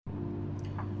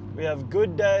We have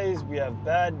good days, we have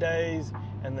bad days,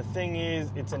 and the thing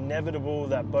is, it's inevitable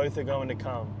that both are going to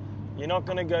come. You're not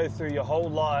going to go through your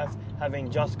whole life having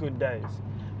just good days.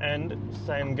 And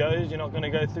same goes, you're not going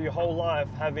to go through your whole life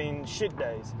having shit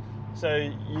days. So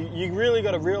you really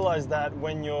got to realize that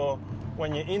when you're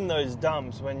in those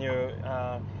dumps, when you're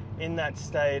in that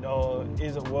state, or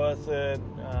is it worth it?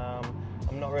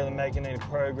 I'm not really making any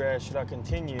progress. Should I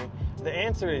continue? The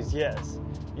answer is yes.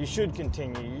 You should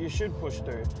continue. You should push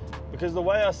through. Because the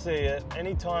way I see it,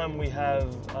 anytime we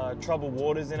have troubled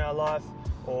waters in our life,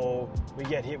 or we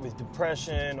get hit with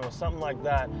depression or something like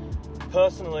that,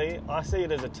 personally, I see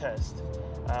it as a test.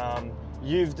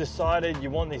 You've decided you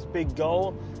want this big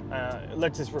goal.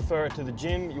 Let's just refer it to the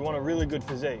gym. You want a really good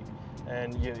physique,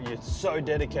 and you're so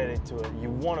dedicated to it. You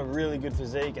want a really good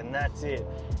physique, and that's it.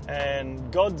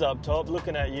 And God's up top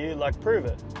looking at you like, prove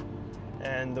it.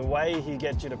 And the way he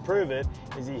gets you to prove it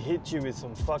is he hits you with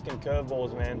some fucking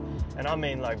curveballs, man. And I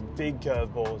mean like big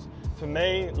curveballs. For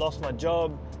me, lost my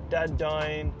job, dad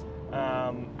dying,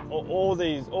 all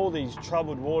these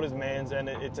troubled waters, man, and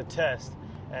it's a test.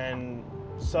 And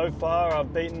so far,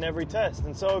 I've beaten every test,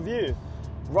 and so have you.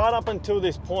 Right up until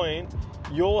this point,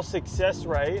 your success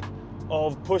rate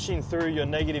of pushing through your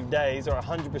negative days are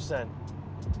 100%.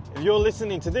 If you're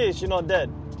listening to this, you're not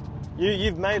dead.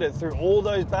 You've made it through all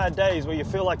those bad days where you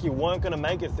feel like you weren't going to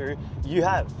make it through. You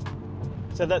have.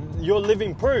 So that you're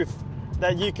living proof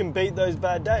that you can beat those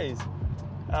bad days.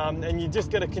 And you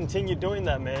just got to continue doing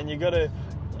that, man. You got to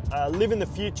live in the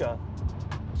future.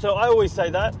 So I always say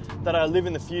that I live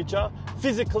in the future.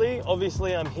 Physically,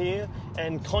 obviously, I'm here,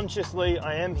 and consciously,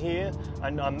 I am here,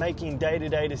 and I'm making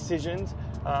day-to-day decisions,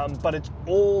 but it's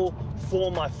all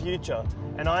for my future.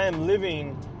 And I am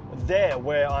living there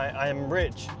where I am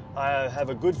rich. I have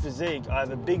a good physique. I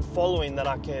have a big following that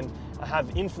I can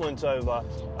have influence over.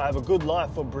 I have a good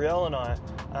life for Brielle and I.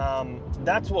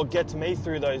 That's what gets me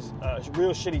through those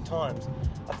real shitty times.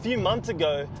 A few months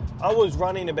ago, I was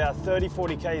running about 30,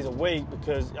 40 Ks a week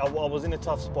because I was in a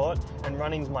tough spot, and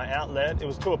running's my outlet. It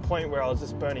was to a point where I was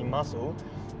just burning muscle.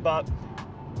 But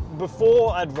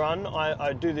before I'd run,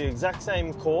 I do the exact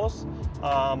same course.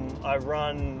 I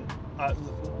run,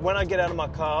 when I get out of my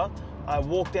car, I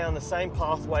walk down the same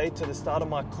pathway to the start of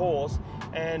my course,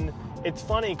 and it's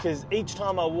funny because each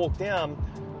time I walk down,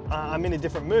 I'm in a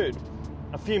different mood.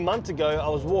 A few months ago, I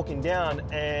was walking down,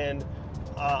 and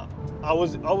I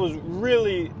was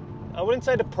really, I wouldn't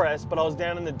say depressed, but I was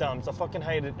down in the dumps. I fucking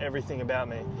hated everything about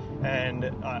me, and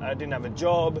I didn't have a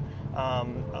job.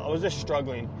 I was just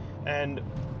struggling, and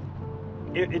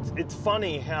it's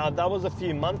funny how that was a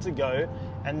few months ago,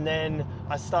 and then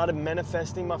I started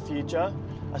manifesting my future.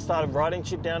 I started writing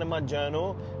shit down in my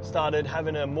journal, started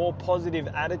having a more positive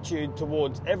attitude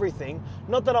towards everything.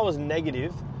 Not that I was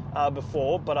negative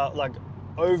before, but like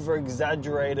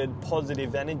over-exaggerated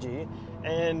positive energy,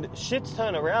 and shit's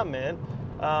turned around, man.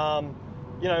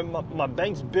 You know, my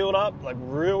bank's built up like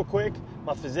real quick.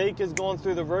 My physique has gone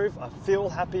through the roof. I feel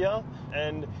happier,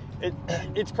 and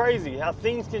it's crazy how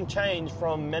things can change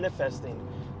from manifesting.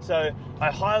 So I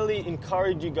highly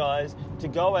encourage you guys to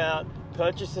go out,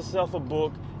 purchase yourself a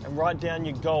book, and write down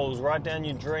your goals, write down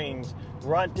your dreams,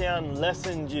 write down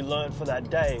lessons you learned for that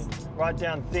day, write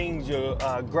down things you're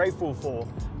grateful for,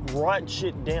 write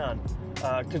shit down.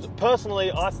 Because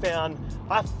personally, I found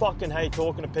I fucking hate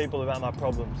talking to people about my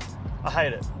problems. I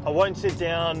hate it. I won't sit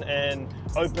down and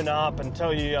open up and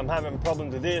tell you I'm having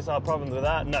problems with this, I have problems with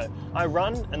that. No, I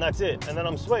run and that's it, and then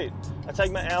I'm sweet. I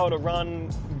take my hour to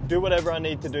run, do whatever I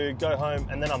need to do, go home,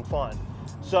 and then I'm fine.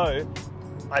 So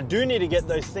I do need to get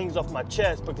those things off my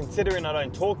chest, but considering I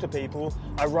don't talk to people,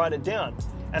 I write it down.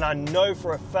 And I know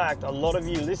for a fact a lot of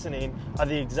you listening are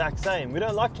the exact same. We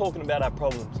don't like talking about our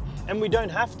problems, and we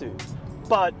don't have to,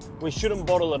 but we shouldn't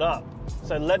bottle it up.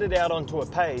 So let it out onto a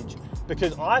page,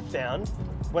 because I found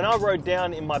when I wrote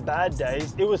down in my bad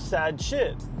days, it was sad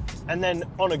shit. And then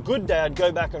on a good day, I'd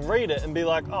go back and read it and be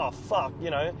like, oh fuck, you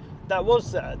know, that was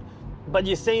sad. But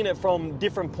you're seeing it from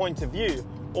different points of view.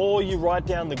 Or you write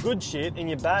down the good shit, in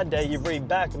your bad day you read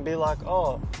back and be like,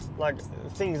 oh, like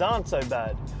things aren't so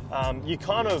bad. You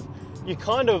kind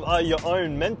of are your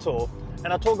own mentor.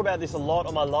 And I talk about this a lot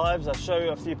on my lives. I show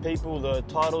a few people the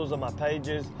titles of my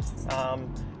pages,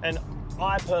 and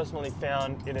I personally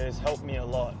found it has helped me a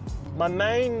lot. My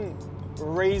main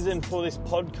reason for this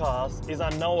podcast is I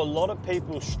know a lot of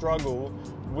people struggle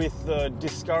with the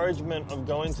discouragement of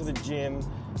going to the gym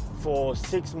for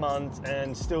 6 months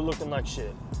and still looking like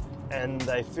shit. And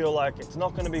they feel like it's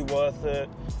not going to be worth it,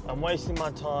 I'm wasting my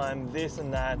time, this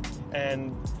and that.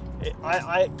 And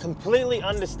I completely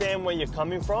understand where you're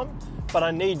coming from, but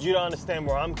I need you to understand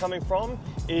where I'm coming from,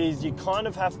 is you kind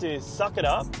of have to suck it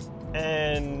up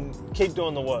and keep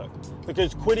doing the work,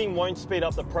 because quitting won't speed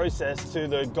up the process to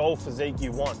the goal physique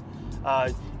you want.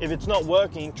 If it's not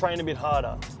working, train a bit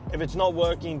harder. If it's not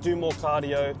working, do more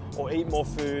cardio or eat more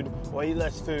food or eat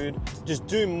less food. Just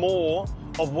do more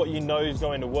of what you know is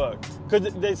going to work.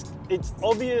 Because it's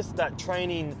obvious that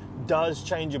training does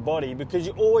change your body, because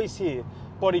you always hear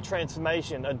body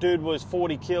transformation. A dude was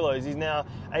 40 kilos, he's now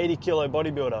 80 kilo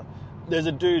bodybuilder. There's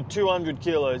a dude 200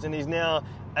 kilos and he's now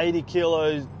 80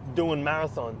 kilos doing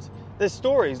marathons. There's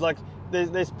stories, like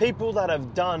there's people that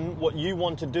have done what you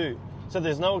want to do. So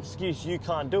there's no excuse you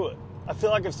can't do it. I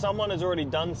feel like if someone has already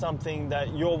done something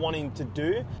that you're wanting to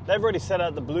do, they've already set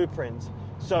out the blueprints.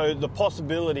 So the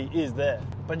possibility is there.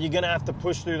 But you're gonna have to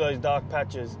push through those dark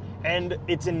patches. And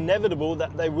it's inevitable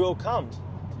that they will come.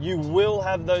 You will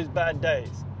have those bad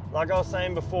days. Like I was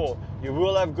saying before, you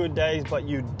will have good days, but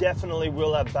you definitely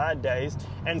will have bad days.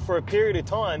 And for a period of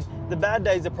time, the bad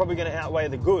days are probably gonna outweigh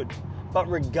the good. But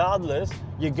regardless,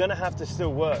 you're gonna have to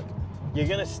still work. You're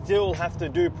gonna still have to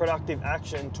do productive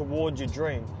action towards your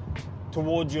dream,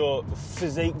 towards your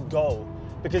physique goal.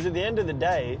 Because at the end of the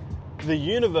day, the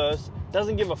universe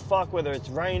doesn't give a fuck whether it's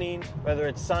raining, whether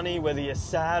it's sunny, whether you're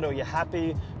sad or you're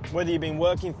happy, whether you've been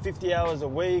working 50 hours a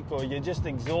week or you're just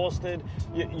exhausted.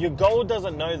 Your goal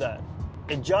doesn't know that.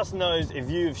 It just knows if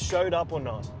you've showed up or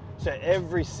not. So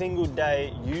every single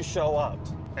day you show up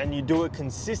and you do it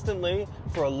consistently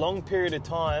for a long period of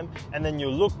time, and then you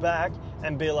look back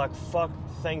and be like, fuck,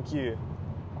 thank you.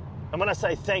 And when I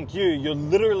say thank you, you're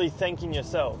literally thanking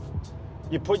yourself.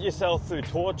 You put yourself through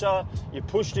torture, you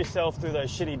pushed yourself through those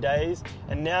shitty days,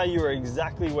 and now you're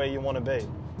exactly where you want to be.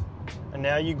 And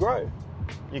now you grow.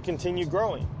 You continue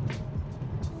growing.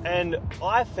 And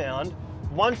I found,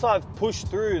 once I've pushed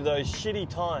through those shitty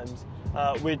times,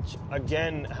 which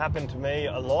again happened to me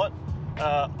a lot,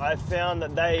 I found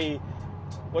that they,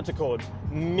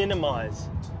 minimize.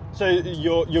 So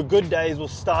your good days will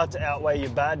start to outweigh your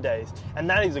bad days. And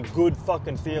that is a good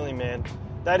fucking feeling, man.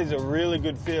 That is a really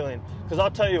good feeling. Because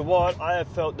I'll tell you what, I have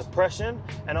felt depression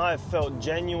and I have felt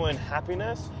genuine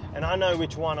happiness, and I know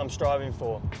which one I'm striving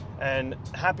for. And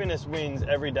happiness wins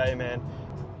every day, man.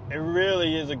 It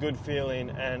really is a good feeling,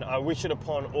 and I wish it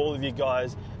upon all of you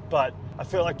guys. But I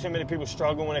feel like too many people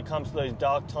struggle when it comes to those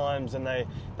dark times, and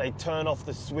they turn off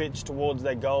the switch towards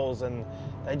their goals and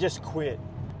they just quit.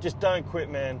 Just don't quit,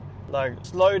 man. Like,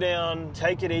 slow down,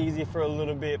 take it easy for a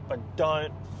little bit, but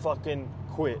don't fucking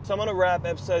quit. So I'm gonna wrap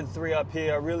episode 3 up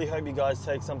here. I really hope you guys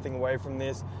take something away from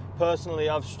this. Personally,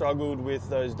 I've struggled with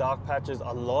those dark patches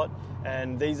a lot,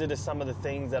 and these are just some of the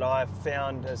things that I've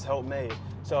found has helped me.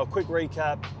 So a quick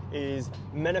recap is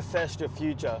manifest your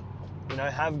future. You know,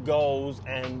 have goals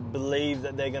and believe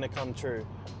that they're gonna come true.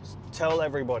 Tell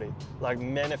everybody, like,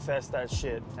 manifest that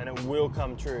shit and it will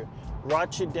come true.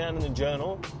 Write shit down in a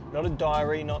journal, not a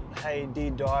diary, not, hey, dear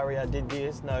diary, I did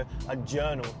this. No, a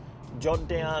journal. Jot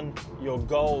down your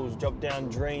goals, jot down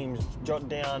dreams, jot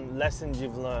down lessons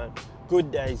you've learned,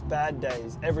 good days, bad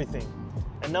days, everything.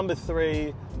 And number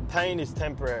 3, pain is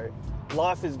temporary.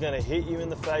 Life is gonna hit you in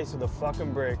the face with a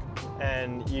fucking brick,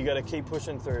 and you gotta keep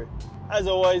pushing through. As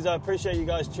always, I appreciate you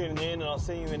guys tuning in, and I'll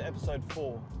see you in episode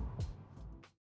 4.